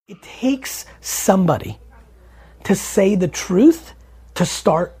It takes somebody to say the truth to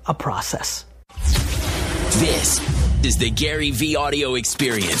start a process. This is the Gary V Audio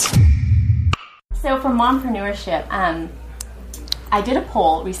Experience. So for mompreneurship, I did a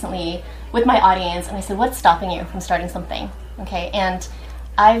poll recently with my audience, and I said, what's stopping you from starting something? Okay, and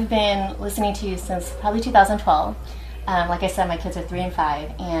I've been listening to you since probably 2012. Like I said, my kids are 3 and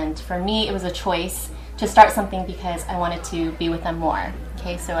 5, and for me, it was a choice to start something because I wanted to be with them more.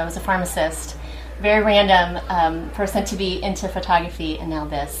 Okay, so I was a pharmacist, very random person to be into photography, and now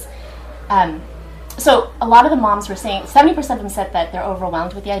this. So a lot of the moms were saying, 70% of them said that they're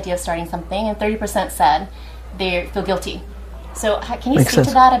overwhelmed with the idea of starting something, and 30% said they feel guilty. So can you Makes speak sense.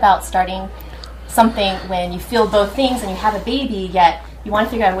 to that about starting something when you feel both things and you have a baby, yet you want to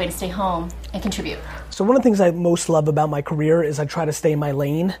figure out a way to stay home and contribute? So one of the things I most love about my career is I try to stay in my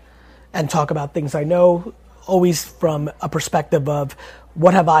lane and talk about things I know, always from a perspective of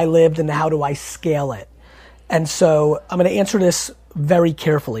what have I lived and how do I scale it. And so I'm going to answer this very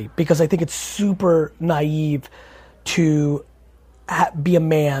carefully because I think it's super naive to be a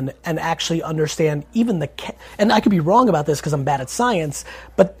man and actually understand even and I could be wrong about this because I'm bad at science,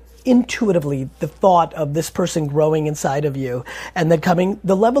 but intuitively the thought of this person growing inside of you and then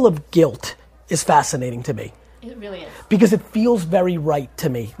the level of guilt is fascinating to me. It really is. Because it feels very right to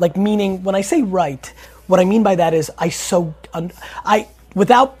me. Like, meaning, when I say right, what I mean by that is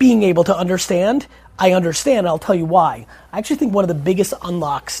without being able to understand, I understand, I'll tell you why. I actually think one of the biggest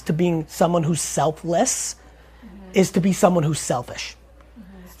unlocks to being someone who's selfless is to be someone who's selfish.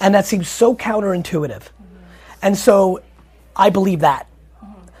 And that seems so counterintuitive. And so I believe that.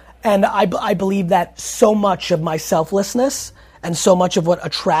 And I believe that so much of my selflessness and so much of what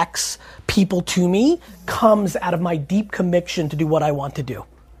attracts people to me comes out of my deep conviction to do what I want to do.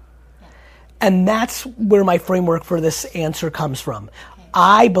 And that's where my framework for this answer comes from.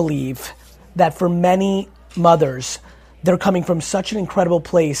 I believe that for many mothers, they're coming from such an incredible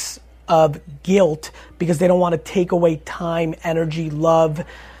place of guilt because they don't want to take away time, energy, love,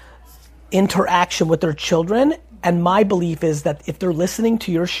 interaction with their children. And my belief is that if they're listening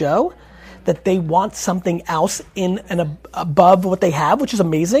to your show, that they want something else in and above what they have, which is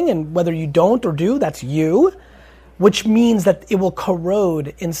amazing. And whether you don't or do, that's you, which means that it will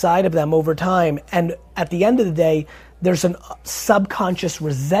corrode inside of them over time. And at the end of the day, there's a subconscious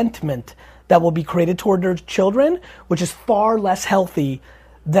resentment that will be created toward their children, which is far less healthy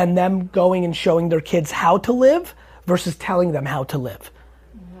than them going and showing their kids how to live versus telling them how to live.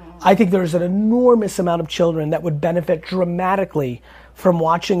 I think there's an enormous amount of children that would benefit dramatically from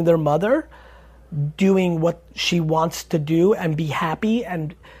watching their mother doing what she wants to do and be happy,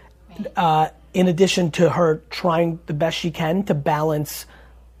 and in addition to her trying the best she can to balance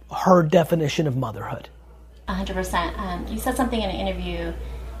her definition of motherhood. 100%. You said something in an interview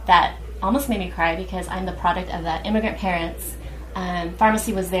that almost made me cry because I'm the product of that. Immigrant parents.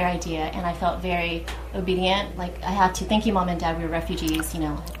 Pharmacy was their idea, and I felt very obedient. Like, I had to, thank you, Mom and Dad, we were refugees,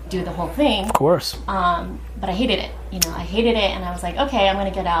 do the whole thing. Of course. But I hated it. I hated it, and I was like, okay, I'm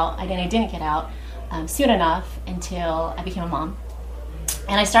going to get out. And I didn't get out soon enough until I became a mom.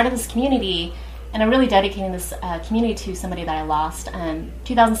 And I started this community, and I'm really dedicating this community to somebody that I lost.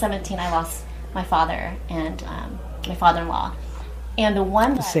 2017, I lost my father and my father-in-law. And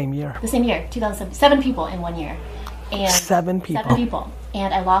the same year, 2007, 7 people in 1 year. And 7 people. 7 people.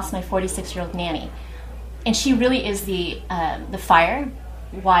 And I lost my 46-year-old nanny. And she really is the fire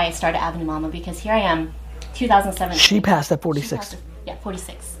why I started Avenue Mama, because here I am, 2007. She passed at 46.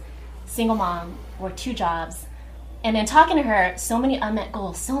 46. Single mom, worked 2 jobs. And then talking to her, so many unmet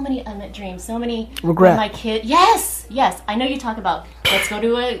goals, so many unmet dreams, so many... Regret. My kid, yes. I know you talk about, let's go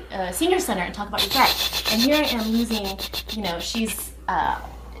to a senior center and talk about regret. And here I am losing, she's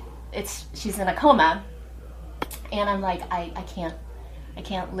in a coma. And I'm like, I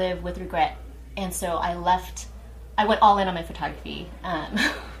can't live with regret. And so I went all in on my photography,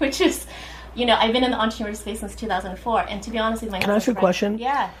 which is, I've been in the entrepreneur space since 2004. And to be honest with you, Can I ask you a question?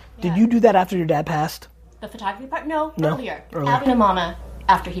 Yeah. Did you do that after your dad passed? The photography part? No, earlier. Avenue Mama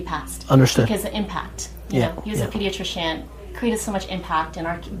after he passed. Understood. Because the impact. He was a pediatrician, created so much impact in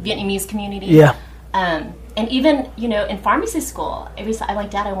our Vietnamese community. Yeah. And even, in pharmacy school, I'm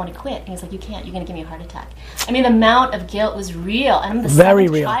like, Dad, I want to quit. And he's like, you can't. You're going to give me a heart attack. I mean, the amount of guilt was real. And I'm the Very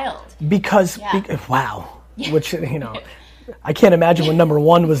seventh real. child. Because, wow. Yeah. Which, I can't imagine what number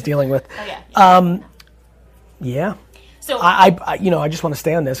 1 was dealing with. Oh, yeah. Yeah. So I just want to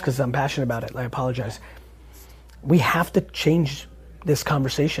stay on this because I'm passionate about it. I apologize. We have to change this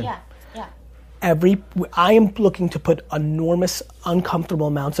conversation. Yeah. I am looking to put enormous, uncomfortable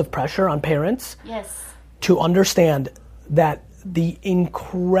amounts of pressure on parents Yes. to understand that the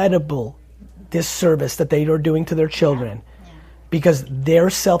incredible disservice that they are doing to their children because their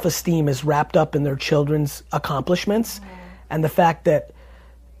self-esteem is wrapped up in their children's accomplishments. And the fact that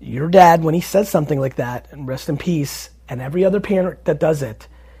your dad, when he says something like that, and rest in peace, and every other parent that does it,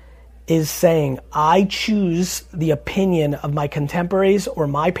 is saying, I choose the opinion of my contemporaries or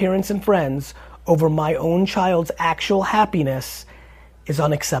my parents and friends over my own child's actual happiness, is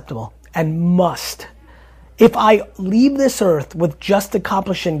unacceptable and must. If I leave this earth with just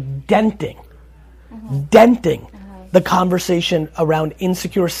accomplishing denting the conversation around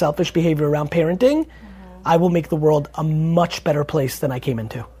insecure, selfish behavior around parenting, I will make the world a much better place than I came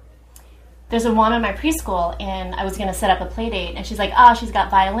into. There's a woman in my preschool, and I was going to set up a play date, and she's like, she's got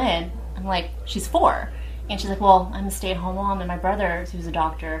violin. I'm like, she's 4. And she's like, well, I'm a stay-at-home mom, and my brother, who's a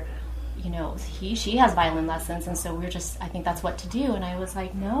doctor, you know, she has violin lessons, and so I think that's what to do. And I was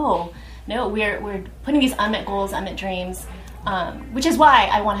like, no, we're putting these unmet goals, unmet dreams, which is why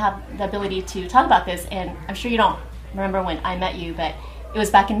I want to have the ability to talk about this. And I'm sure you don't remember when I met you, but it was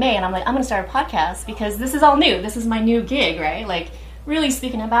back in May, and I'm like, I'm going to start a podcast because this is all new. This is my new gig, right? Like, really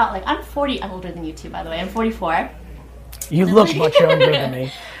speaking about, like, I'm older than you too, by the way. I'm 44. You look much younger than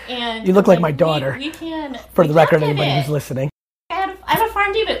me. And you look like my daughter. For the record, anybody who's listening. I have a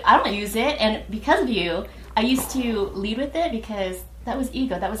farm too, but I don't use it. And because of you, I used to lead with it because that was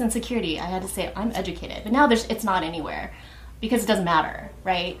ego. That was insecurity. I had to say, I'm educated. But now it's not anywhere because it doesn't matter,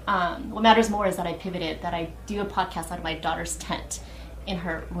 right? What matters more is that I pivoted, that I do a podcast out of my daughter's tent in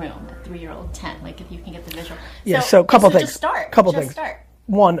her room, a 3-year-old tent, like if you can get the visual. Yeah, so couple things. Just start.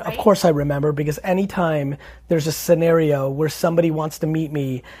 One, right? Of course I remember, because anytime there's a scenario where somebody wants to meet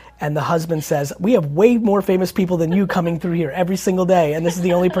me and the husband says, we have way more famous people than you coming through here every single day, and this is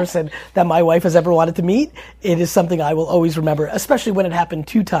the only person that my wife has ever wanted to meet, it is something I will always remember, especially when it happened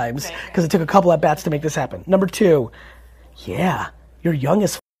 2 times, because it took a couple at bats to make this happen. Number 2, yeah, you're young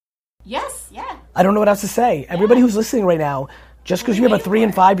as Yes, yeah. I don't know what else to say. Everybody who's listening right now, just because you have a 3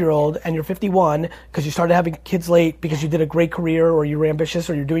 and 5-year-old and you're 51 because you started having kids late because you did a great career or you were ambitious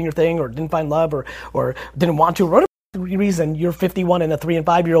or you're doing your thing or didn't find love or didn't want to, or whatever reason, you're 51 and a 3 and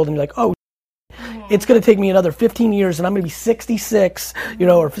 5-year-old and you're like, it's going to take me another 15 years and I'm going to be 66,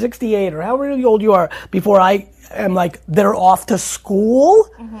 or 68 or however old you are before I am like, they're off to school.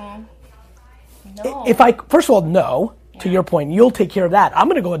 No. First of all, no, to your point, you'll take care of that. I'm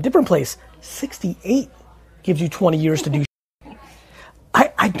going to go a different place. 68 gives you 20 years to do.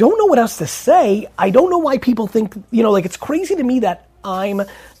 I don't know what else to say. I don't know why people think, like it's crazy to me that I'm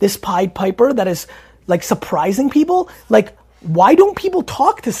this Pied Piper that is like surprising people. Like, why don't people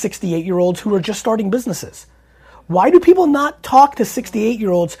talk to 68-year-olds who are just starting businesses? Why do people not talk to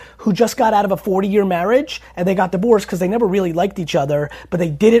 68-year-olds who just got out of a 40-year marriage and they got divorced because they never really liked each other, but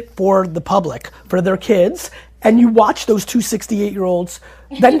they did it for the public, for their kids, and you watch those 2 68-year-olds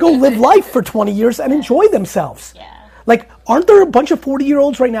then go live life for 20 years and enjoy themselves. Yeah. Like, aren't there a bunch of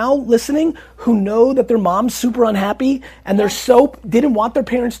 40-year-olds right now listening who know that their mom's super unhappy and they're didn't want their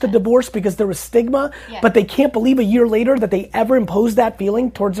parents to divorce because there was stigma, but they can't believe a year later that they ever imposed that feeling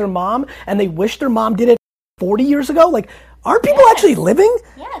towards their mom and they wish their mom did it 40 years ago? Like, aren't people actually living?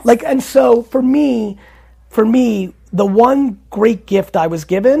 Yes. Like, and so for me, the one great gift I was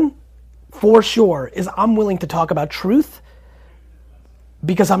given, for sure, is I'm willing to talk about truth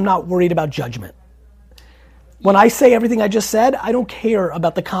because I'm not worried about judgment. When I say everything I just said, I don't care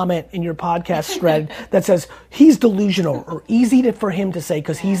about the comment in your podcast thread that says he's delusional or easy for him to say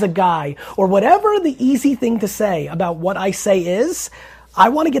because he's a guy or whatever the easy thing to say about what I say is. I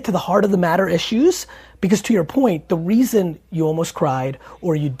want to get to the heart of the matter issues because, to your point, the reason you almost cried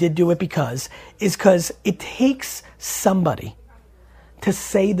or you did do it because it takes somebody to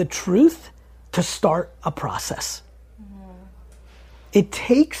say the truth to start a process. It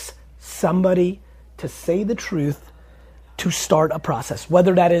takes somebody to say the truth to start a process,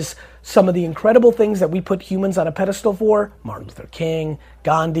 whether that is some of the incredible things that we put humans on a pedestal for, Martin Luther King,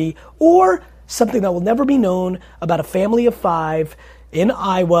 Gandhi, or something that will never be known about a family of 5 in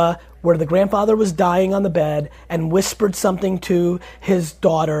Iowa where the grandfather was dying on the bed and whispered something to his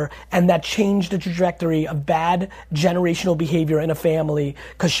daughter, and that changed the trajectory of bad generational behavior in a family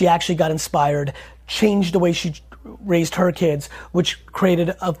because she actually got inspired, changed the way she raised her kids, which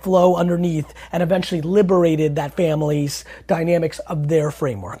created a flow underneath and eventually liberated that family's dynamics of their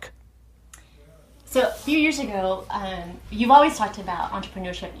framework. So a few years ago, you've always talked about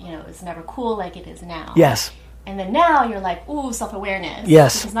entrepreneurship, it's never cool like it is now. Yes. And then now you're like, ooh, self-awareness.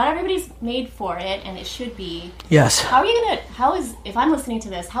 Yes. Because not everybody's made for it, and it should be. Yes. If I'm listening to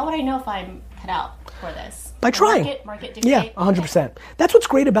this, how would I know if I'm cut out? for this? By trying. Market dictate? Yeah, 100%. That's what's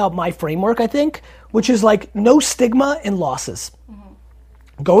great about my framework, I think, which is like no stigma in losses.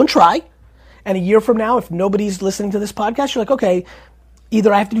 Go and try. And a year from now, if nobody's listening to this podcast, you're like, okay,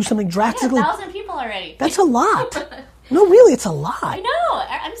 either I have to do something drastically. Yeah, 1,000 people already. That's a lot. No, really, it's a lot. I know.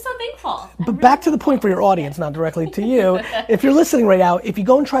 I'm so thankful. But back to the point for your audience, not directly to you. If you're listening right now, if you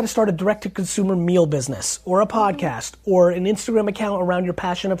go and try to start a direct-to-consumer meal business or a podcast or an Instagram account around your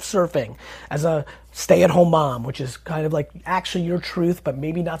passion of surfing as a stay-at-home mom, which is kind of like actually your truth, but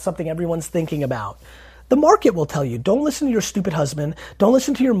maybe not something everyone's thinking about, the market will tell you, don't listen to your stupid husband. Don't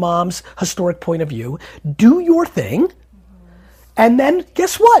listen to your mom's historic point of view. Do your thing. And then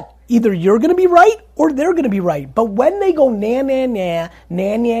guess what? Either you're going to be right or they're going to be right. But when they go, nah,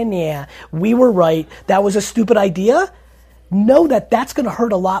 we were right, that was a stupid idea, know that that's going to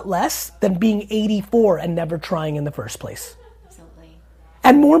hurt a lot less than being 84 and never trying in the first place. Absolutely.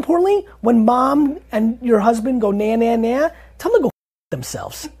 And more importantly, when mom and your husband go, nah, tell them to go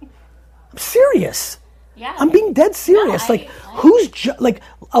themselves. I'm serious. Yeah. I'm being dead serious. No, like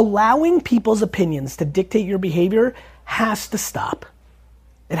allowing people's opinions to dictate your behavior has to stop.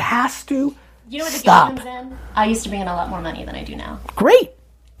 It has to You know where the stop. guilt comes in? I used to bring in a lot more money than I do now. Great.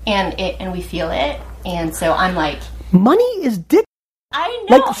 And we feel it. And so I'm like, Money is dick. I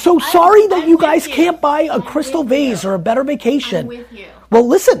know. Like, so sorry that you guys can't buy a crystal vase or a better vacation. I'm with you. Well,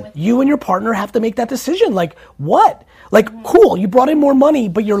 listen, you and your partner have to make that decision. Like, what? Like, cool, you brought in more money,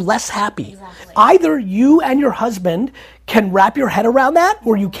 but you're less happy. Exactly. Either you and your husband can wrap your head around that,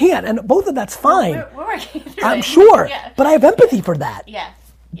 or you can't. And both of that's fine. We're working through I'm it. sure. Yeah. But I have empathy for that. Yeah.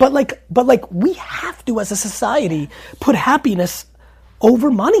 But like we have to, as a society, put happiness over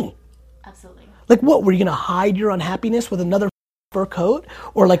money. Absolutely. Like, what, were you gonna hide your unhappiness with another fur coat,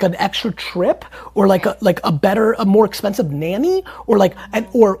 or like an extra trip, or like a more expensive nanny, or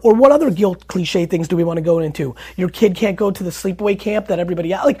or what other guilt cliche things do we want to go into? Your kid can't go to the sleepaway camp that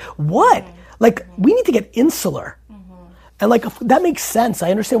everybody else, like what? Like, we need to get insular. And like, that makes sense. I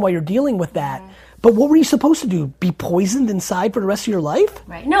understand why you're dealing with that. But what were you supposed to do? Be poisoned inside for the rest of your life?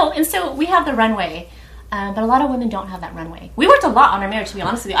 Right. No, and so we have the runway, but a lot of women don't have that runway. We worked a lot on our marriage, to be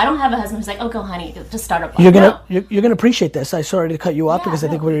honest with you. I don't have a husband who's like, oh, go honey, just start up. You're gonna appreciate this. I'm sorry to cut you off Yeah, because I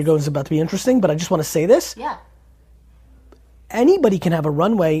think no, where you're going is about to be interesting, but I just want to say this. Yeah. Anybody can have a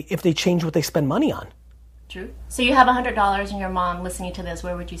runway if they change what they spend money on. True. So you have $100 and your mom listening to this,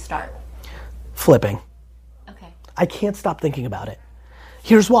 where would you start? Flipping. Okay. I can't stop thinking about it.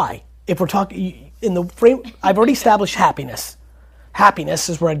 Here's why. If we're talking in the frame, I've already established happiness. Happiness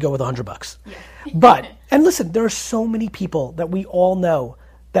is where I'd go with $100. Yeah. But, and listen, there are so many people that we all know,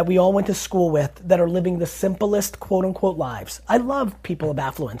 that we all went to school with, that are living the simplest quote unquote lives. I love people of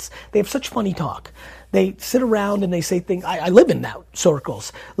affluence. They have such funny talk. They sit around and they say things, I live in that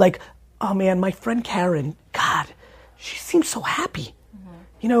circles. Like, oh man, my friend Karen, God, she seems so happy.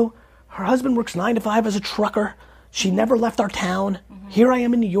 You know, her husband works 9 to 5 as a trucker. She never left our town. Here I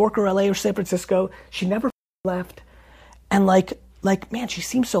am in New York or LA or San Francisco. She never left. And like, man, she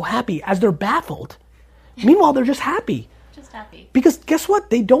seems so happy, as they're baffled. Meanwhile, they're just happy. Just happy. Because guess what?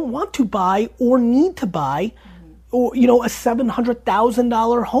 They don't want to buy or need to buy, or, you know, a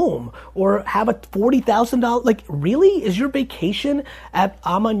 $700,000 home or have a $40,000. Like, really? Is your vacation at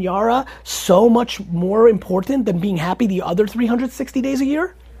Amanyara so much more important than being happy the other 360 days a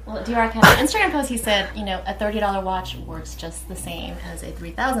year? Well, D-Rock had an Instagram post. He said, you know, a $30 watch works just the same as a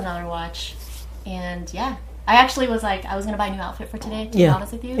 $3,000 watch. And yeah, I actually was like, I was going to buy a new outfit for today, to be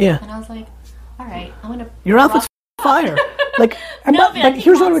honest with you. Yeah. And I was like, all right, I'm going to... Your outfit's fire. Like, but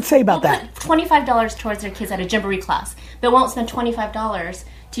here's what I would say about that. Put $25 towards their kids at a Gymboree class, but won't spend $25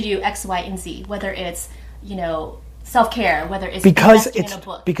 to do X, Y, and Z, whether it's, you know, self-care, whether it's investing in a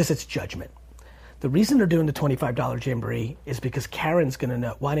book. Because it's judgment. The reason they're doing the $25 Gymboree is because Karen's going to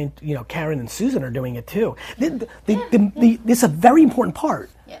know. Why didn't, you know, Karen and Susan are doing it too. This is a very important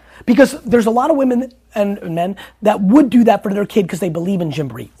part. Yeah. Because there's a lot of women and men that would do that for their kid because they believe in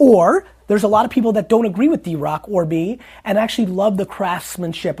Gymboree. Or there's a lot of people that don't agree with D-Rock or me and actually love the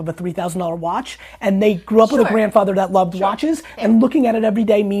craftsmanship of a $3,000 watch, and they grew up with a grandfather that loved watches, and looking at it every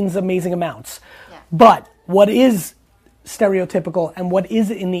day means amazing amounts. Yeah. But what is stereotypical and what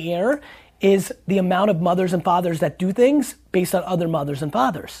is in the air is the amount of mothers and fathers that do things based on other mothers and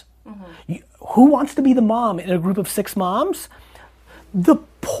fathers. Who wants to be the mom in a group of 6 moms? The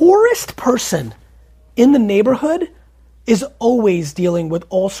poorest person in the neighborhood is always dealing with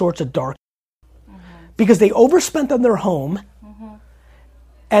all sorts of dark because they overspent on their home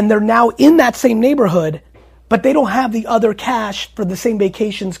and they're now in that same neighborhood, but they don't have the other cash for the same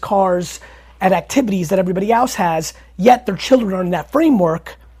vacations, cars, and activities that everybody else has, yet their children are in that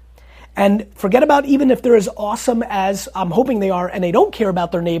framework. And forget about even if they're as awesome as I'm hoping they are and they don't care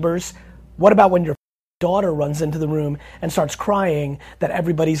about their neighbors, what about when your daughter runs into the room and starts crying that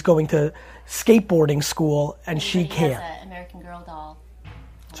everybody's going to skateboarding school and she can't? Has an American Girl doll.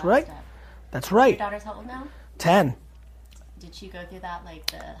 That's right. That's right. Your daughter's how old now? 10. Did she go through that, like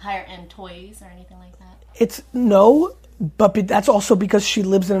the higher end toys or anything like that? It's no, but that's also because she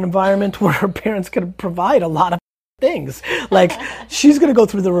lives in an environment where her parents can provide a lot of things. Like, she's going to go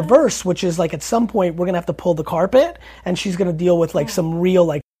through the reverse, which is like at some point we're going to have to pull the carpet and she's going to deal with like some real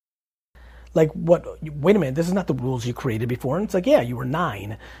like what, wait a minute, this is not the rules you created before. And it's like, yeah, you were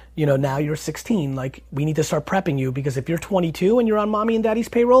 9, now you're 16. Like, we need to start prepping you because if you're 22 and you're on mommy and daddy's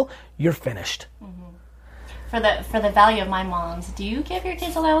payroll, you're finished. For the value of my moms, do you give your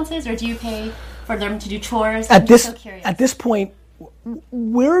kids allowances or do you pay for them to do chores? At I'm this point,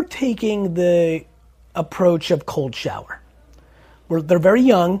 we're taking the approach of cold shower. They're very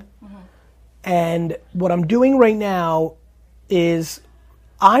young, and what I'm doing right now is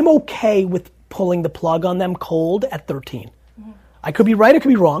I'm okay with pulling the plug on them cold at 13. I could be right, I could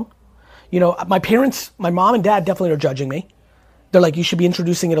be wrong. My parents, my mom and dad definitely are judging me. They're like, you should be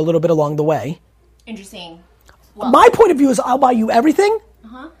introducing it a little bit along the way. Interesting. Well, my point of view is I'll buy you everything.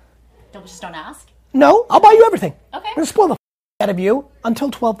 Just don't ask. No, I'll buy you everything. Okay. I'm going to spoil the out of you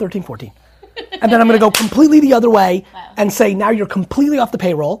until 12, 13, 14. And then I'm going to go completely the other way and say, now you're completely off the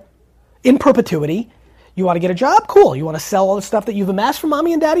payroll in perpetuity. You want to get a job? Cool. You want to sell all the stuff that you've amassed from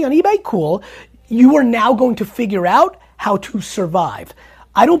mommy and daddy on eBay? Cool. You are now going to figure out how to survive.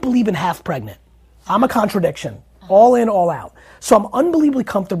 I don't believe in half pregnant. I'm a contradiction. All in, all out. So I'm unbelievably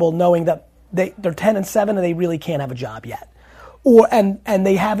comfortable knowing that they're 10 and 7 and they really can't have a job yet. And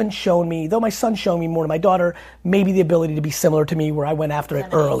they haven't shown me, though my son's shown me more than my daughter, maybe the ability to be similar to me where I went after it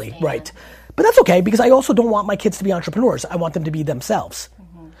early. Right. But that's okay because I also don't want my kids to be entrepreneurs. I want them to be themselves.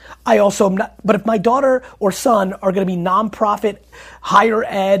 I also am not, but if my daughter or son are going to be nonprofit, higher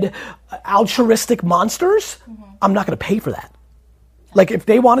ed, altruistic monsters, I'm not going to pay for that. Like if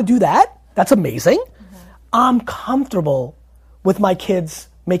they want to do that, that's amazing. I'm comfortable with my kids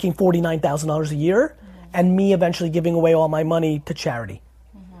making $49,000 a year and me eventually giving away all my money to charity.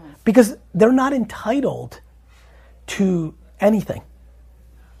 Because they're not entitled to anything.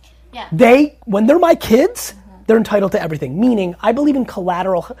 Yeah. When they're my kids, they're entitled to everything. Meaning, I believe in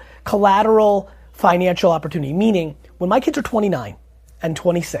collateral financial opportunity. Meaning, when my kids are 29 and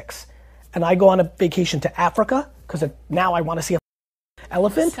 26, and I go on a vacation to Africa, because now I want to see an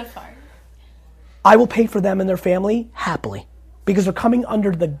elephant, So far. I will pay for them and their family happily. Because they're coming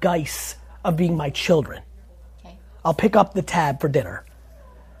under the guise of being my children. Okay. I'll pick up the tab for dinner.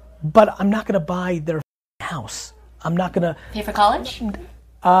 But I'm not going to buy their house. I'm not going to... Pay for college?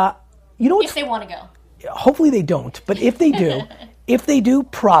 If they want to go. Hopefully they don't, but if they do,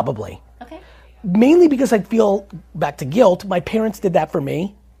 probably. Okay. Mainly because I feel, back to guilt, my parents did that for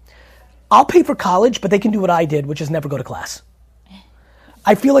me. I'll pay for college, but they can do what I did, which is never go to class.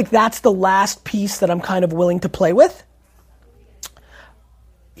 I feel like that's the last piece that I'm kind of willing to play with.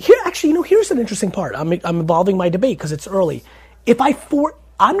 Here's an interesting part. I'm evolving my debate because it's early.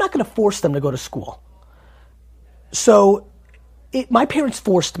 I'm not going to force them to go to school. So my parents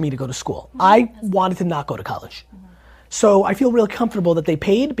forced me to go to school. I wanted to not go to college. So I feel really comfortable that they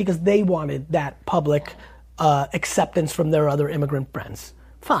paid because they wanted that public acceptance from their other immigrant friends.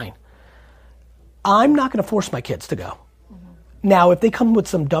 Fine. I'm not going to force my kids to go. Now, if they come with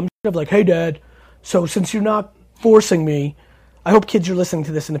some dumb shit of like, hey, Dad, so since you're not forcing me, I hope kids are listening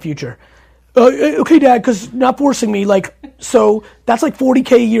to this in the future. Okay, Dad, because not forcing me, so that's like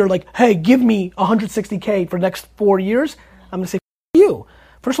 $40K a year. Like, hey, give me $160K for the next 4 years. I'm going to say, you.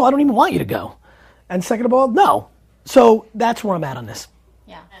 First of all, I don't even want you to go. And second of all, no. So that's where I'm at on this.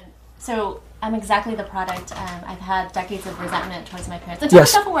 Yeah. So I'm exactly the product. I've had decades of resentment towards my parents. Until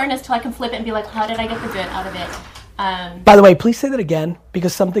self-awareness, till I can flip it and be like, how did I get the good out of it? By the way, please say that again,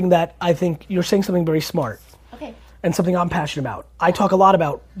 because something that I think you're saying something very smart. Okay. And something I'm passionate about. I talk a lot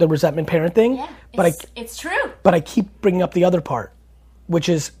about the resentment parent thing. Yeah, but it's true. But I keep bringing up the other part, which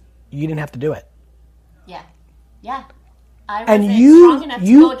is you didn't have to do it. Yeah. Yeah. I wasn't strong enough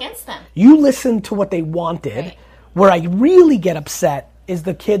to go against them. You listened to what they wanted. Right. Where I really get upset is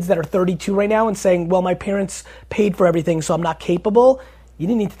the kids that are 32 right now and saying, well, my parents paid for everything, so I'm not capable. You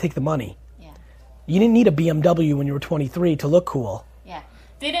didn't need to take the money. Yeah. You didn't need a BMW when you were 23 to look cool. Yeah.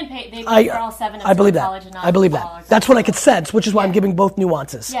 They didn't pay. They paid for all 7 I believe college that. and not I believe that. That's what I could sense, which is why I'm giving both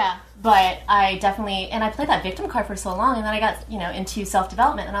nuances. Yeah. But I definitely, and I played that victim card for so long, and then I got, into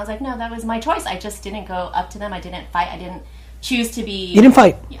self-development, and I was like, no, that was my choice. I just didn't go up to them. I didn't fight. I didn't choose to be... You didn't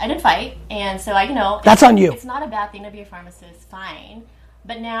fight. I didn't fight, and so That's on you. It's not a bad thing to be a pharmacist, fine.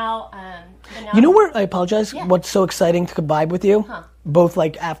 But now, You know where, I apologize, Yeah. what's so exciting to vibe with you, both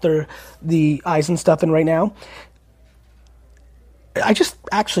like after the eyes and stuff and right now, I just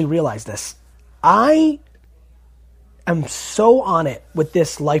actually realized this. I am so on it with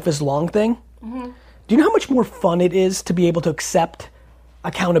this life is long thing. Do you know how much more fun it is to be able to accept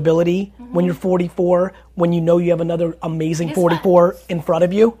accountability when you're 44, when you know you have another amazing It is 44 in front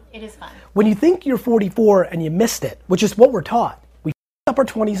of you? it is fun. When you think you're 44 and you missed it, which is what we're taught, we up our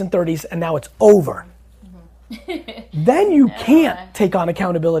 20s and 30s and now it's over. Then you can't take on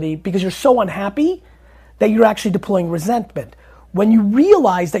accountability because you're so unhappy that you're actually deploying resentment. When you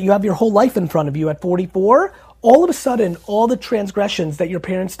realize that you have your whole life in front of you at 44, all of a sudden, all the transgressions that your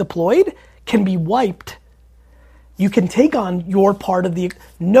parents deployed can be wiped. You can take on your part of the,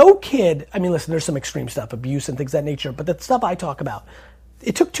 no kid, I mean, listen, there's some extreme stuff, abuse and things of that nature, but the stuff I talk about,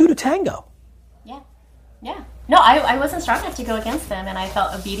 it took two to tango. Yeah. No, I wasn't strong enough to go against them, and I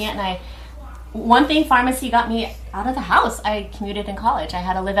felt obedient. And one thing, pharmacy got me out of the house. I commuted in college. I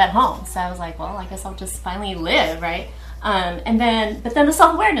had to live at home, so I was like, well, I guess I'll just finally live, right? But then the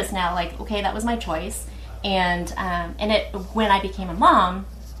self-awareness now, like, okay, that was my choice, and it when I became a mom,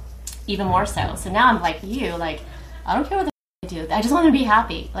 even more so. So now I'm like you, like, I don't care what I do. I just want to be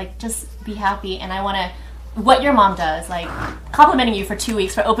happy. Like, just be happy, and I want to. What your mom does, like complimenting you for 2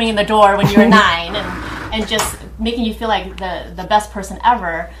 weeks for opening the door when you were 9 and just making you feel like the best person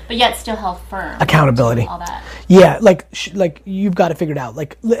ever, but yet still held firm. Accountability. All that. Yeah, like you've got to figure it out.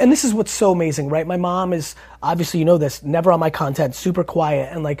 Like, and this is what's so amazing, right? My mom is, obviously you know this, never on my content, super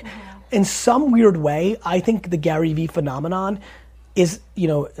quiet, and like in some weird way, I think the Gary Vee phenomenon is, you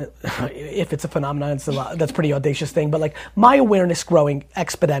know, if it's a phenomenon, it's a lot, that's a pretty audacious thing, but like my awareness growing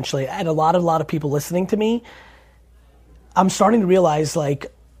exponentially and a lot of people listening to me, I'm starting to realize,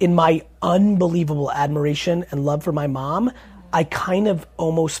 like, in my unbelievable admiration and love for my mom, I kind of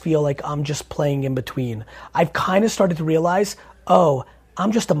almost feel like I'm just playing in between. I've kind of started to realize, oh,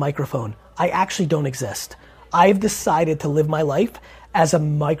 I'm just a microphone. I actually don't exist. I've decided to live my life as a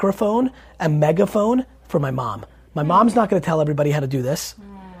microphone, a megaphone for my mom. My mom's not going to tell everybody how to do this.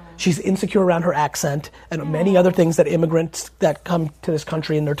 She's insecure around her accent and many other things that immigrants that come to this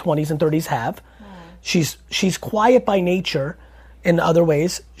country in their 20s and 30s have. She's quiet by nature in other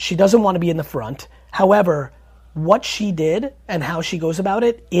ways. She doesn't want to be in the front. However, what she did and how she goes about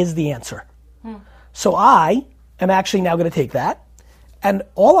it is the answer. So I am actually now going to take that, and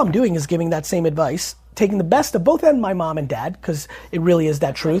all I'm doing is giving that same advice, taking the best of both my mom and dad, because it really is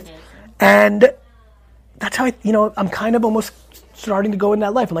that truth. And that's how I'm kind of almost starting to go in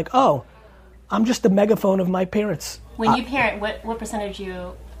that life. I'm like, oh, I'm just the megaphone of my parents. When you parent, what percentage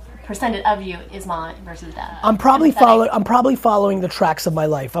of you is mom versus dad? I'm probably following the tracks of my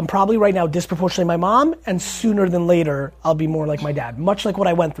life. I'm probably right now disproportionately my mom, and sooner than later I'll be more like my dad. Much like what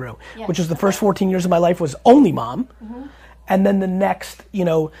I went through, which was the first 14 years of my life was only mom, and then the next,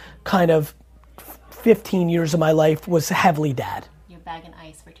 kind of 15 years of my life was heavily dad. You're bagging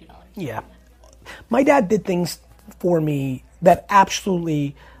ice for $2. Yeah. My dad did things for me that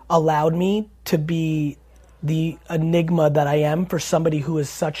absolutely allowed me to be the enigma that I am for somebody who is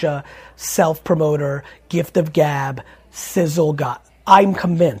such a self-promoter, gift of gab, sizzle guy. I'm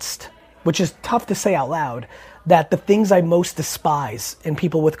convinced, which is tough to say out loud, that the things I most despise in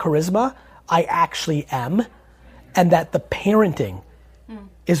people with charisma, I actually am, and that the parenting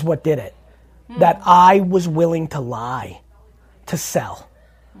is what did it. That I was willing to lie, to sell.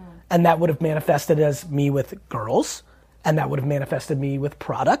 And that would have manifested as me with girls, and that would have manifested me with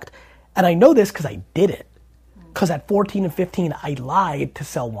product. And I know this because I did it. Because at 14 and 15, I lied to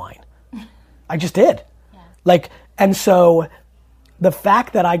sell wine. I just did. Yeah. And so the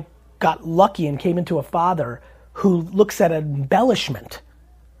fact that I got lucky and came into a father who looks at embellishment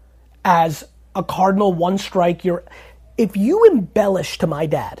as a cardinal one strike, if you embellish to my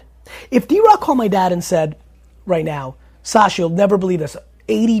dad, if D-Rock called my dad and said, right now, Sasha, you'll never believe this,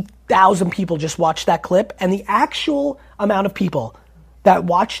 80,000 people just watched that clip, and the actual amount of people that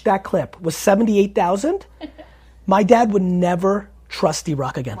watched that clip was 78,000, my dad would never trust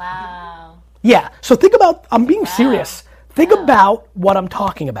D-Rock again. Wow. Yeah, so think about, I'm being serious. Think about what I'm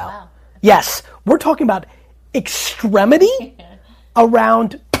talking about. Wow. Yes, we're talking about extremity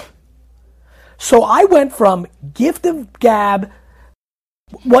around. So I went from gift of gab,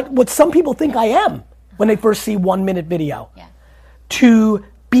 what some people think I am when they first see 1 minute video, to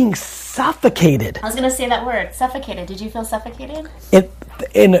being suffocated. I was going to say that word, suffocated. Did you feel suffocated?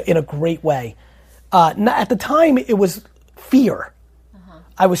 In a great way. At the time, it was fear.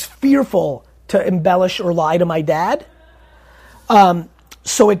 I was fearful to embellish or lie to my dad.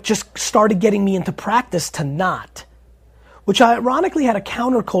 So it just started getting me into practice to not. which ironically had a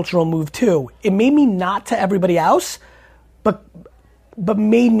countercultural move too. It made me not to everybody else, but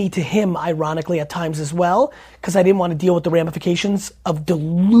made me to him, ironically, at times as well, because I didn't want to deal with the ramifications of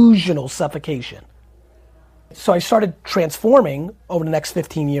delusional suffocation. So I started transforming over the next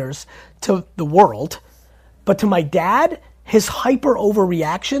 15 years to the world, but to my dad, his hyper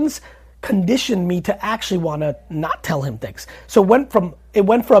overreactions conditioned me to actually want to not tell him things. So it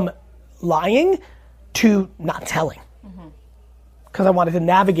went from lying to not telling. Because I wanted to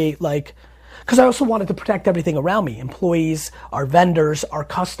navigate, because I also wanted to protect everything around me, employees, our vendors, our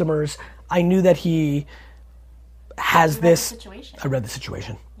customers. I knew that he has this. I read the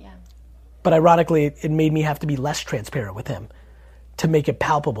situation. Yeah. But ironically, it made me have to be less transparent with him to make it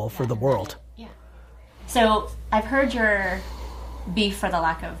palpable for the world. Yeah. So I've heard your beef, for the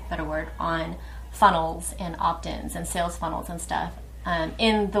lack of a better word, on funnels and opt-ins and sales funnels and stuff.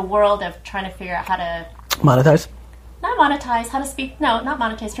 In the world of trying to figure out how to monetize. Not monetize, how to speak, no, not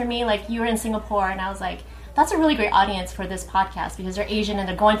monetize. For me, like, you were in Singapore, and I was like, that's a really great audience for this podcast because they're Asian and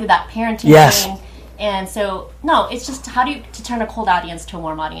they're going through that parenting thing. And so, no, it's just how do you to turn a cold audience to a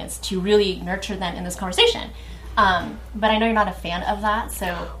warm audience to really nurture them in this conversation. But I know you're not a fan of that,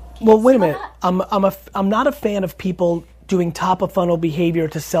 so. Well, wait a minute. I'm not a fan of people doing top of funnel behavior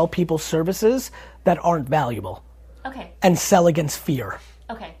to sell people services that aren't valuable. Okay. And sell against fear.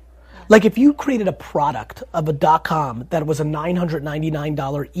 Okay. Like if you created a product of a .com that was a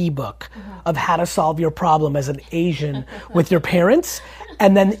 $999 ebook of how to solve your problem as an Asian with your parents,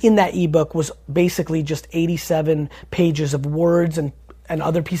 and then in that ebook was basically just 87 pages of words and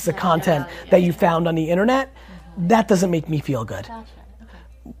other pieces of content that you found on the internet, that doesn't make me feel good. Gotcha.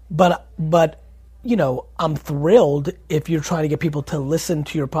 Okay. But you know, I'm thrilled if you're trying to get people to listen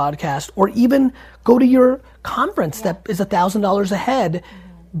to your podcast or even go to your conference that is $1,000 a head.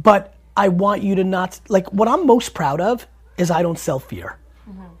 But I want you to not, like, what I'm most proud of is I don't sell fear.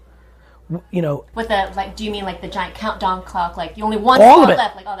 You know. With the, like, do you mean like the giant countdown clock? Like, you only one all spot of it.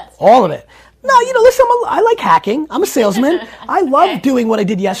 left? Like, oh, that's all of it. No, you know, listen, I like hacking. I'm a salesman. I love doing what I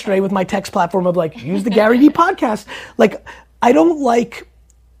did yesterday with my text platform of, like, use the Gary Vee podcast. Like, I don't like,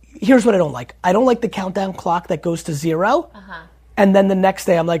 here's what I don't like. I don't like the countdown clock that goes to 0. And then the next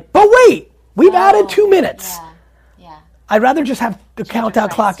day I'm like, but wait, we've added 2 minutes. Yeah. I'd rather just have the countdown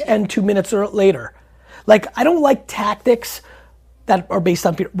clock end 2 minutes later. Like, I don't like tactics that are based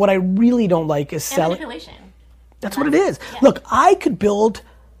on fear. What I really don't like is selling. Manipulation. That's what it is. Yeah. Look, I could build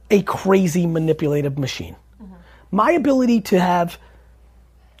a crazy manipulative machine. My ability to have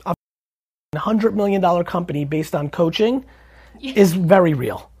a $100 million company based on coaching is very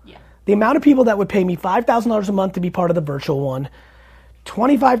real. The amount of people that would pay me $5,000 a month to be part of the virtual one,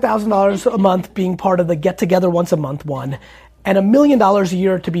 $25,000 a month being part of the get together once a month one, and $1 million a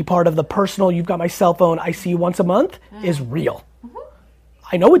year to be part of the personal, you've got my cell phone, I see you once a month, is real.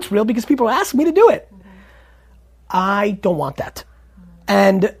 I know it's real because people ask me to do it. I don't want that.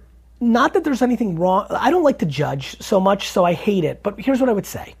 And not that there's anything wrong. I don't like to judge so much, so I hate it. But here's what I would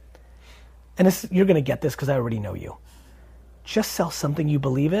say. And this, you're going to get this because I already know you. Just sell something you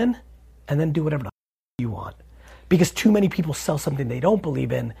believe in and then do whatever the you want. Because too many people sell something they don't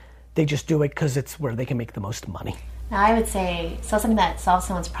believe in. They just do it because it's where they can make the most money. Now, I would say sell something that solves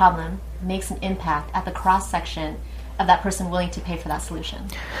someone's problem, makes an impact at the cross-section of that person willing to pay for that solution.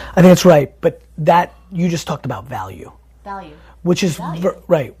 I think that's right. But that, you just talked about value. Value. Which is,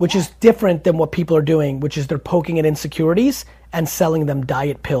 right, which is different than what people are doing, which is they're poking at insecurities and selling them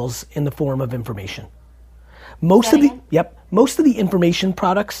diet pills in the form of information. Most of the information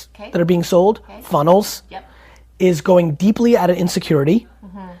products that are being sold, funnels, is going deeply at an insecurity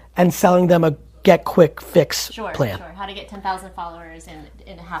and selling them a get quick fix plan. Sure. How to get 10,000 followers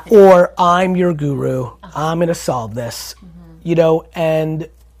in a half a day. Or I'm your guru. I'm going to solve this. You know, and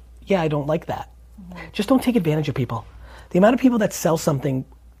yeah, I don't like that. Just don't take advantage of people. The amount of people that sell something,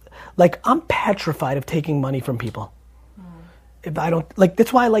 like, I'm petrified of taking money from people. If I don't, like,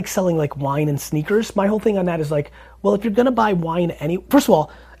 that's why I like selling, like, wine and sneakers. My whole thing on that is like, well, if you're gonna buy wine first of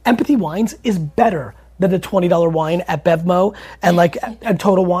all, Empathy Wines is better than the $20 wine at Bevmo and like at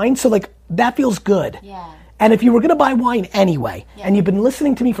Total Wine. So like, that feels good. Yeah. And if you were gonna buy wine anyway, and you've been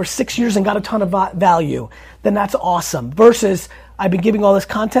listening to me for 6 years and got a ton of value, then that's awesome. Versus I've been giving all this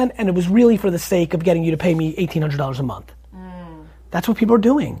content and it was really for the sake of getting you to pay me $1,800 a month. That's what people are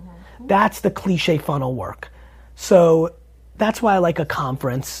doing. That's the cliche funnel work. So that's why I like a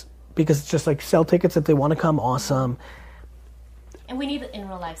conference, because it's just like, sell tickets if they want to come, awesome. And we need it in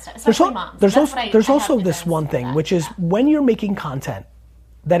real life stuff, especially moms. There's also this one thing, which is when you're making content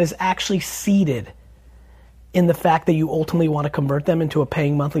that is actually seeded in the fact that you ultimately want to convert them into a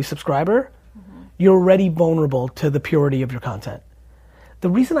paying monthly subscriber, you're already vulnerable to the purity of your content. The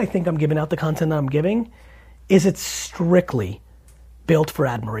reason I think I'm giving out the content that I'm giving is it's strictly built for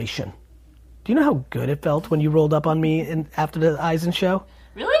admiration. Do you know how good it felt when you rolled up on me after the Eisen show?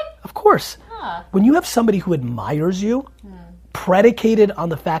 Really? Of course. Huh. When you have somebody who admires you, predicated on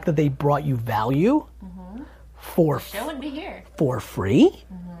the fact that they brought you value for Show wouldn't be here. for free,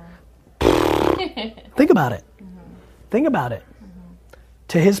 think about it. Think about it.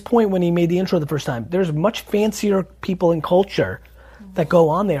 To his point when he made the intro the first time, there's much fancier people in culture that go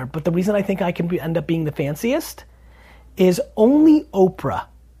on there, but the reason I think I can end up being the fanciest is only Oprah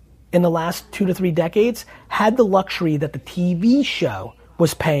in the last 2 to 3 decades had the luxury that the TV show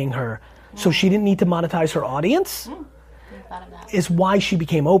was paying her, so she didn't need to monetize her audience, Thought of that. is why she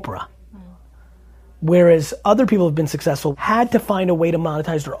became Oprah. Whereas other people who've been successful had to find a way to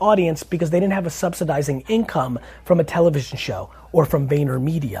monetize their audience because they didn't have a subsidizing income from a television show or from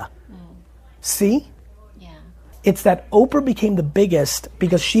VaynerMedia. See? Yeah. It's that Oprah became the biggest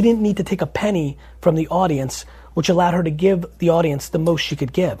because she didn't need to take a penny from the audience, which allowed her to give the audience the most she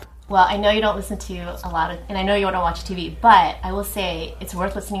could give. Well, I know you don't listen to a lot of, and I know you don't watch TV, but I will say it's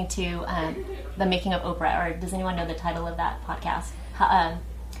worth listening to The Making of Oprah, or does anyone know the title of that podcast?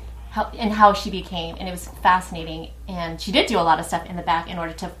 How she became, and it was fascinating. And she did do a lot of stuff in the back in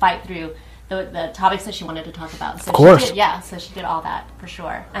order to fight through the topics that she wanted to talk about. So of course. So she did all that for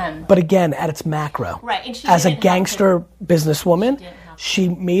sure. But again, at its macro. Right. And she as a didn't have gangster businesswoman, didn't have to she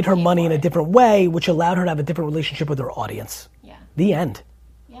made her pay money for in a it. different way, which allowed her to have a different relationship with her audience. Yeah. The end.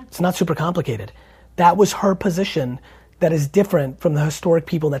 Yeah. It's not super complicated. That was her position that is different from the historic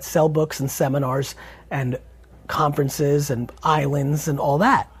people that sell books and seminars and conferences and islands and all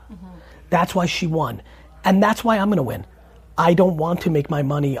that. That's why she won. And that's why I'm going to win. I don't want to make my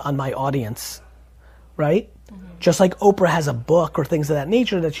money on my audience, right? Just like Oprah has a book or things of that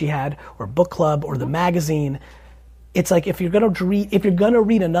nature that she had, or book club or the magazine. It's like if you're going to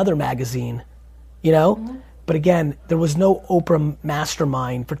read another magazine, you know? But again, there was no Oprah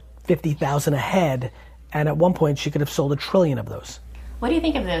mastermind for $50,000 a head, and at one point she could have sold 1 trillion of those. What do you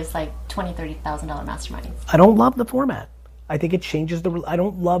think of those like $20,000, $30,000 masterminds? I don't love the format. I think it changes I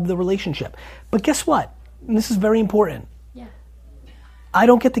don't love the relationship. But guess what? And this is very important. Yeah. I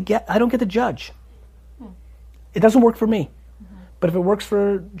don't get to judge. It doesn't work for me. But if it works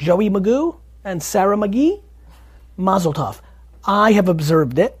for Joey Magoo and Sarah McGee, mazel tov. I have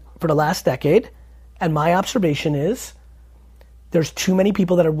observed it for the last decade, and my observation is there's too many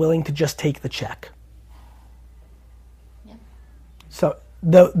people that are willing to just take the check. Yeah. So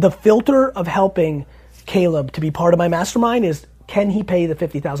the filter of helping Caleb to be part of my mastermind is, can he pay the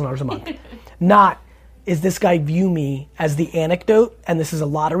 $50,000 a month? Not, is this guy view me as the anecdote and this is a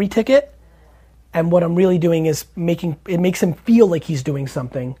lottery ticket, and what I'm really doing is it makes him feel like he's doing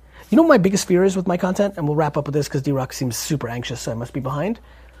something. You know what my biggest fear is with my content? And we'll wrap up with this because D-Rock seems super anxious, so I must be behind.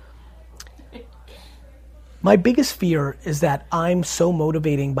 My biggest fear is that I'm so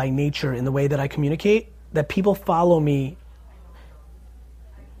motivating by nature in the way that I communicate that people follow me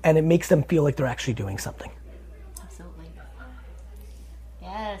and it makes them feel like they're actually doing something. Absolutely.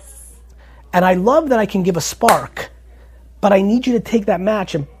 Yes. And I love that I can give a spark, but I need you to take that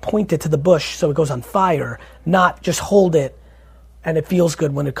match and point it to the bush so it goes on fire, not just hold it and it feels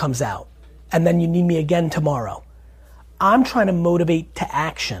good when it comes out. And then you need me again tomorrow. I'm trying to motivate to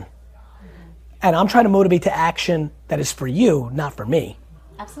action. And I'm trying to motivate to action that is for you, not for me.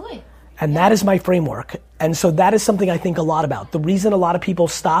 Absolutely. And that is my framework. And so that is something I think a lot about. The reason a lot of people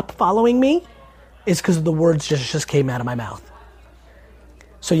stop following me is because the words just came out of my mouth.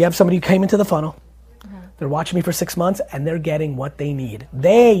 So you have somebody who came into the funnel. They're watching me for 6 months and they're getting what they need.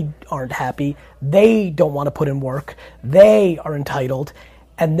 They aren't happy. They don't want to put in work. They are entitled.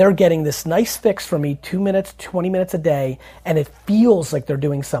 And they're getting this nice fix from me, 2 minutes, 20 minutes a day. And it feels like they're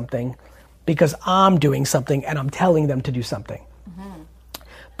doing something because I'm doing something and I'm telling them to do something.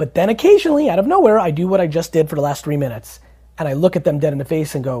 But then occasionally, out of nowhere, I do what I just did for the last 3 minutes. And I look at them dead in the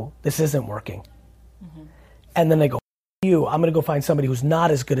face and go, this isn't working. And then they go, you, I'm going to go find somebody who's not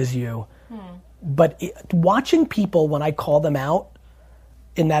as good as you. But watching people, when I call them out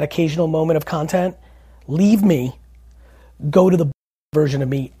in that occasional moment of content, leave me, go to the version of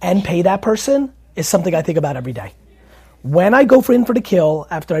me, and pay that person is something I think about every day. When I go in for the kill,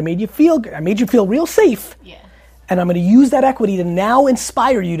 after I made you feel real safe. Yeah. And I'm going to use that equity to now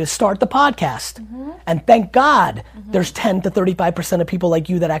inspire you to start the podcast. And thank God there's 10 to 35% of people like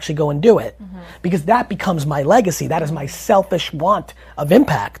you that actually go and do it. Because that becomes my legacy. That is my selfish want of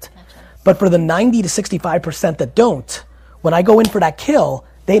impact. But for the 90 to 65% that don't, when I go in for that kill,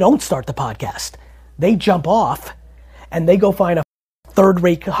 they don't start the podcast. They jump off and they go find a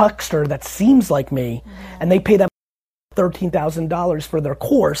third-rate huckster that seems like me, and they pay them $13,000 for their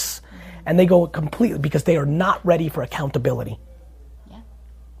course, and they go completely because they are not ready for accountability. Yeah,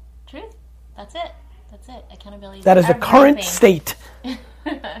 truth. That's it. That's it. Accountability. That is the current state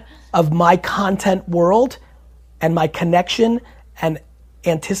of my content world and my connection and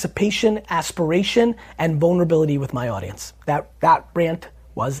anticipation, aspiration, and vulnerability with my audience. That rant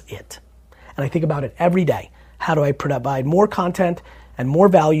was it. And I think about it every day. How do I provide more content and more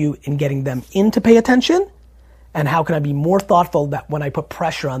value in getting them in to pay attention? And how can I be more thoughtful that when I put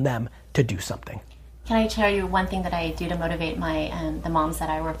pressure on them to do something? Can I share you one thing that I do to motivate my the moms that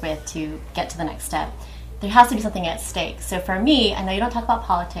I work with to get to the next step? There has to be something at stake. So for me, I know you don't talk about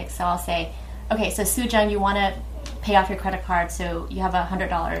politics, so I'll say, okay, so Sujung, you want to pay off your credit card, so you have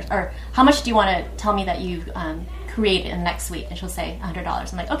 $100, or how much do you want to tell me that you create in next week? And she'll say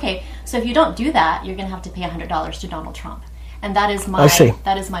 $100. I'm like, okay, so if you don't do that, you're going to have to pay $100 to Donald Trump. And that is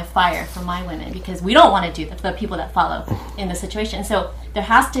my fire for my women, because we don't want to do that for the people that follow in the situation. So there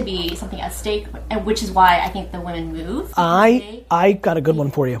has to be something at stake, which is why I think the women move. I got a good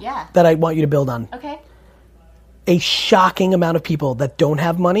one for you that I want you to build on. Okay. A shocking amount of people that don't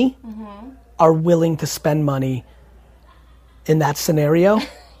have money are willing to spend money in that scenario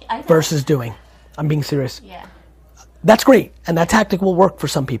versus doing. I'm being serious. Yeah. That's great, and that tactic will work for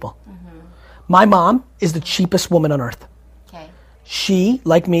some people. My mom is the cheapest woman on earth. Okay. She,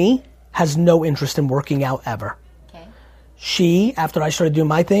 like me, has no interest in working out ever. Okay. She, after I started doing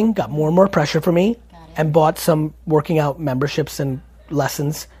my thing, got more and more pressure for me and bought some working out memberships and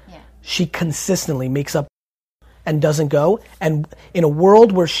lessons. Yeah. She consistently makes up and doesn't go. And in a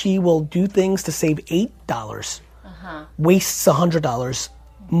world where she will do things to save $8, wastes $100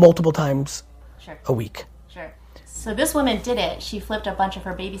 multiple times a week. Sure. So this woman did it. She flipped a bunch of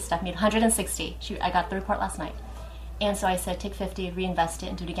her baby stuff, made $160. I got the report last night. And so I said, take 50, reinvest it,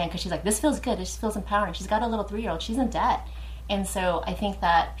 and do it again. Because she's like, this feels good. It just feels empowering. She's got a little 3-year-old. She's in debt. And so I think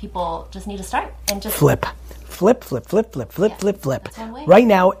that people just need to start and just flip. That's Flip. one way. Right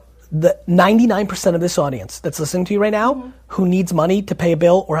now, the 99% of this audience that's listening to you right now who needs money to pay a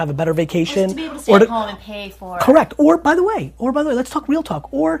bill or have a better vacation. Or to be able to stay at home and pay for... Correct. Or by the way, let's talk real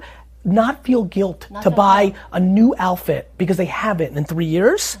talk. Or not feel guilt to buy a new outfit because they haven't in 3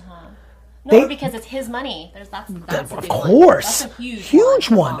 years. No, because it's his money. That's a of big course. One. That's a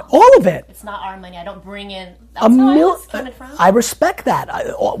huge one. All of it. It's not our money. I don't bring in... That's how it's coming from. I respect that.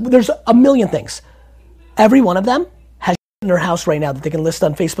 There's a million things. Every one of them has in their house right now that they can list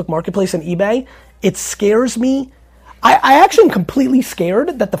on Facebook Marketplace and eBay. It scares me. I actually am completely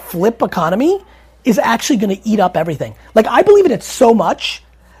scared that the flip economy is actually going to eat up everything. Like, I believe in it so much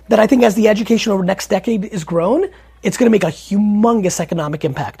that I think as the education over the next decade is grown, it's going to make a humongous economic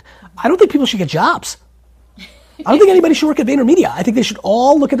impact. I don't think people should get jobs. I don't think anybody should work at VaynerMedia. I think they should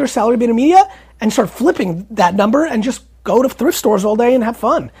all look at their salary at VaynerMedia and start flipping that number and just go to thrift stores all day and have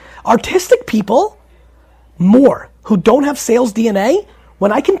fun. Artistic people, more, who don't have sales DNA,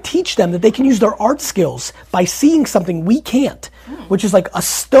 when I can teach them that they can use their art skills by seeing something we can't, which is like a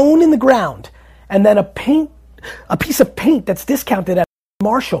stone in the ground and then a piece of paint that's discounted at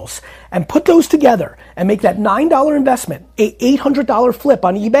Marshalls, and put those together and make that $9 investment, a $800 flip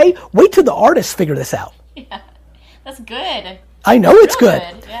on eBay. Wait till the artists figure this out. Yeah, that's good. I know it's good.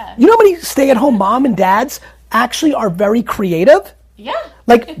 Yeah. You know how many stay-at-home mom and dads actually are very creative? Yeah.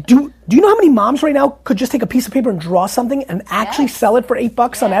 Like, do you know how many moms right now could just take a piece of paper and draw something and actually sell it for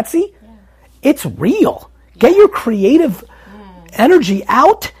 $8 on Etsy? Yeah. It's real. Get your creative energy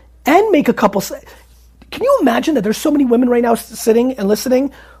out and make a couple... Can you imagine that there's so many women right now sitting and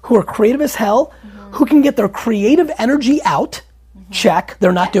listening who are creative as hell, who can get their creative energy out, check,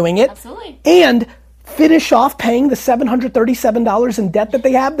 they're not doing it, absolutely, and finish off paying the $737 in debt that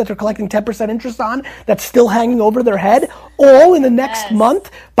they have that they're collecting 10% interest on that's still hanging over their head, all in the next month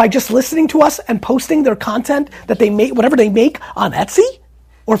by just listening to us and posting their content that they make, whatever they make on Etsy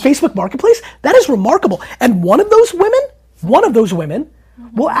or Facebook Marketplace? That is remarkable. And one of those women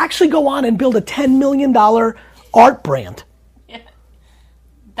will actually go on and build a $10 million art brand. Yeah.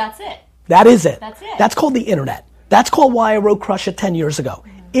 That's it. That is it. That's it. That's called the internet. That's called why I wrote Crush It 10 years ago.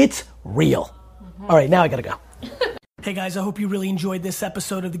 It's real. All right, now I gotta go. Hey guys, I hope you really enjoyed this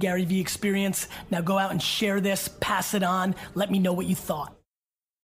episode of the Gary Vee Experience. Now go out and share this, pass it on, let me know what you thought.